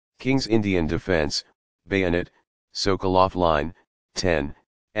King's Indian defense, Bayonet, Sokolov line, 10,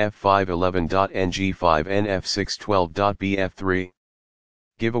 f511.ng5 nf612.bf3.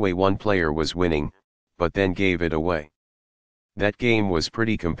 Giveaway. One player was winning, but then gave it away. That game was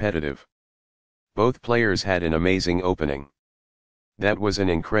pretty competitive. Both players had an amazing opening. That was an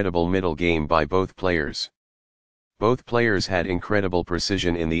incredible middle game by both players. Both players had incredible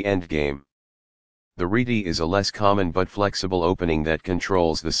precision in the end game. The Reti is a less common but flexible opening that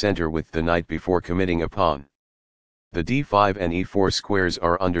controls the center with the knight before committing a pawn. The d5 and e4 squares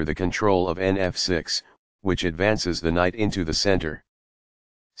are under the control of nf6, which advances the knight into the center.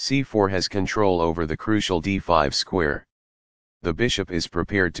 c4 has control over the crucial d5 square. The bishop is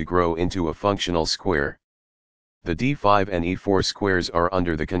prepared to grow into a functional square. The d5 and e4 squares are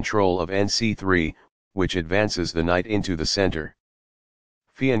under the control of nc3, which advances the knight into the center.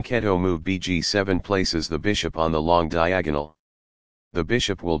 Fianchetto move bg7 places the bishop on the long diagonal. The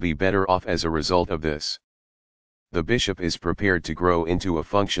bishop will be better off as a result of this. The bishop is prepared to grow into a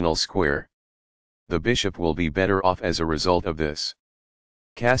functional square. The bishop will be better off as a result of this.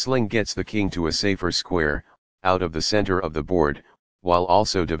 Castling gets the king to a safer square, out of the center of the board, while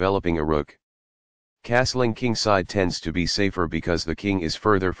also developing a rook. Castling kingside tends to be safer because the king is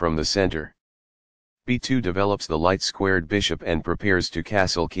further from the center. b2 develops the light squared bishop and prepares to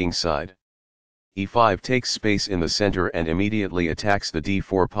castle kingside. e5 takes space in the center and immediately attacks the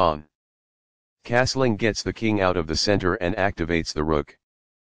d4 pawn. Castling gets the king out of the center and activates the rook.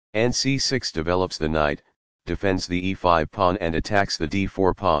 nc6 develops the knight, defends the e5 pawn and attacks the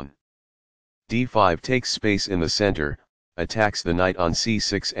d4 pawn. d5 takes space in the center, attacks the knight on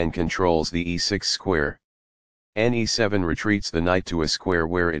c6 and controls the e6 square. ne7 retreats the knight to a square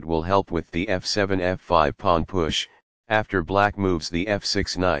where it will help with the f7-f5 pawn push, after black moves the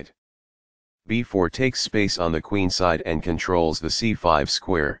f6 knight. b4 takes space on the queen side and controls the c5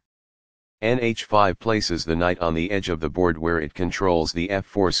 square. nh5 places the knight on the edge of the board where it controls the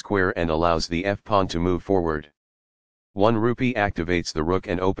f4 square and allows the f-pawn to move forward. 1 rupee activates the rook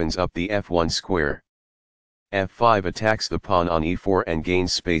and opens up the f1 square. f5 attacks the pawn on e4 and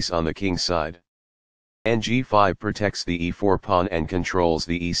gains space on the king side. ng5 protects the e4 pawn and controls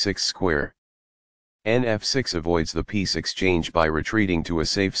the e6 square. nf6 avoids the piece exchange by retreating to a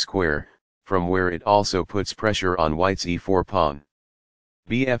safe square, from where it also puts pressure on white's e4 pawn.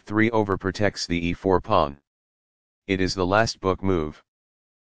 bf3 overprotects the e4 pawn. It is the last book move.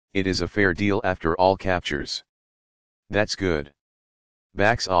 It is a fair deal after all captures. That's good.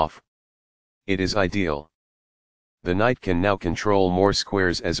 Backs off. It is ideal. The knight can now control more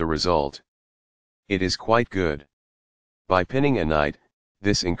squares as a result. It is quite good. By pinning a knight,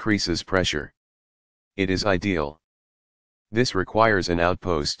 this increases pressure. It is ideal. This requires an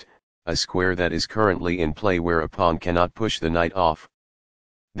outpost, a square that is currently in play where a pawn cannot push the knight off.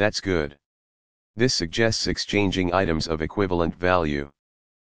 That's good. This suggests exchanging items of equivalent value.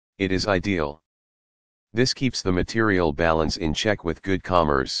 It is ideal. This keeps the material balance in check with good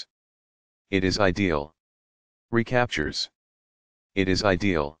commerce. It is ideal. Recaptures. It is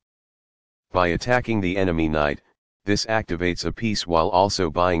ideal. By attacking the enemy knight, this activates a piece while also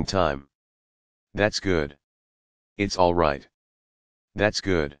buying time. That's good. It's alright. That's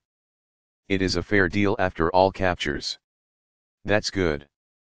good. It is a fair deal after all captures. That's good.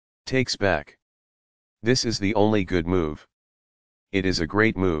 Takes back. This is the only good move. It is a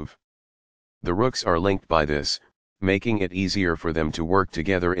great move. The rooks are linked by this, making it easier for them to work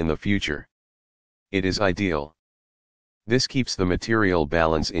together in the future. It is ideal. This keeps the material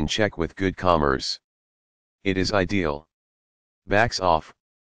balance in check with good commerce. It is ideal. Backs off.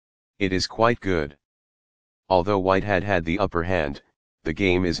 It is quite good. Although white had the upper hand, the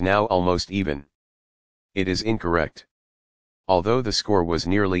game is now almost even. It is incorrect. Although the score was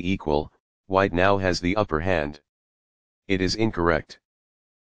nearly equal, white now has the upper hand. It is incorrect.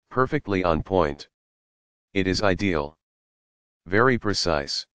 Perfectly on point. It is ideal. Very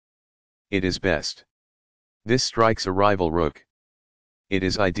precise. It is best. This strikes a rival rook. It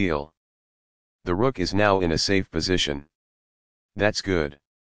is ideal. The rook is now in a safe position. That's good.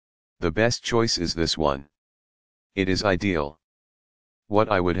 The best choice is this one. It is ideal. What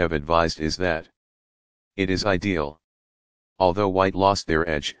I would have advised is that. It is ideal. Although white lost their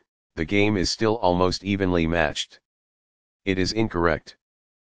edge, the game is still almost evenly matched. It is incorrect.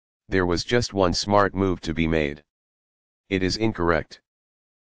 There was just one smart move to be made. It is incorrect.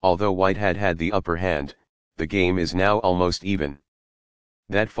 Although white had the upper hand, the game is now almost even.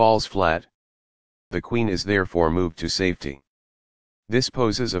 That falls flat. The queen is therefore moved to safety. This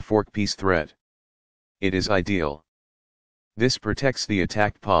poses a fork piece threat. It is ideal. This protects the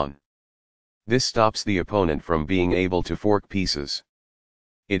attacked pawn. This stops the opponent from being able to fork pieces.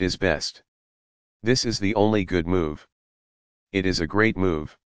 It is best. This is the only good move. It is a great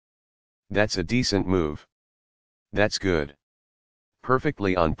move. That's a decent move. That's good.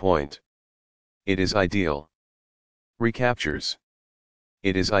 Perfectly on point. It is ideal. Recaptures.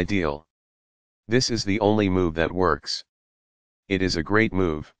 It is ideal. This is the only move that works. It is a great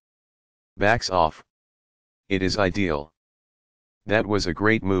move. Backs off. It is ideal. That was a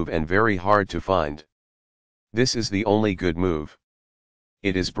great move and very hard to find. This is the only good move.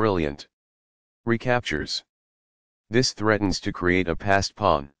 It is brilliant. Recaptures. This threatens to create a passed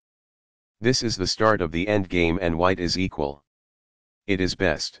pawn. This is the start of the endgame and white is equal. It is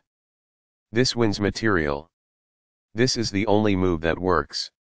best. This wins material. This is the only move that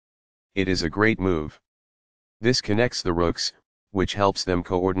works. It is a great move. This connects the rooks, which helps them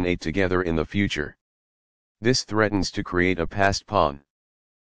coordinate together in the future. This threatens to create a passed pawn.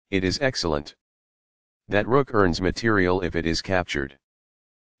 It is excellent. That rook earns material if it is captured.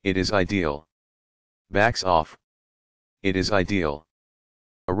 It is ideal. Backs off. It is ideal.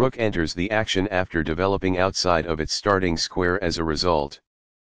 A rook enters the action after developing outside of its starting square as a result.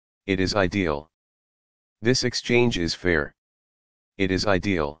 It is ideal. This exchange is fair. It is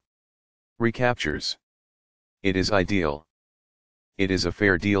ideal. Recaptures. It is ideal. It is a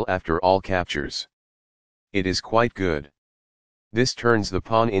fair deal after all captures. It is quite good. This turns the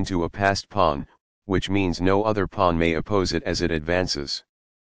pawn into a passed pawn, which means no other pawn may oppose it as it advances.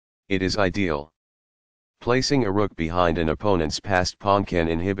 It is ideal. Placing a rook behind an opponent's passed pawn can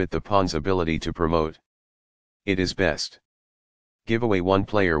inhibit the pawn's ability to promote. It is best. Giveaway one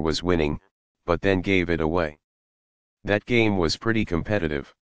player was winning, but then gave it away. That game was pretty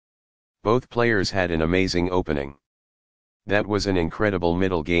competitive. Both players had an amazing opening. That was an incredible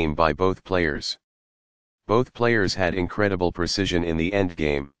middle game by both players. Both players had incredible precision in the end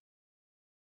game.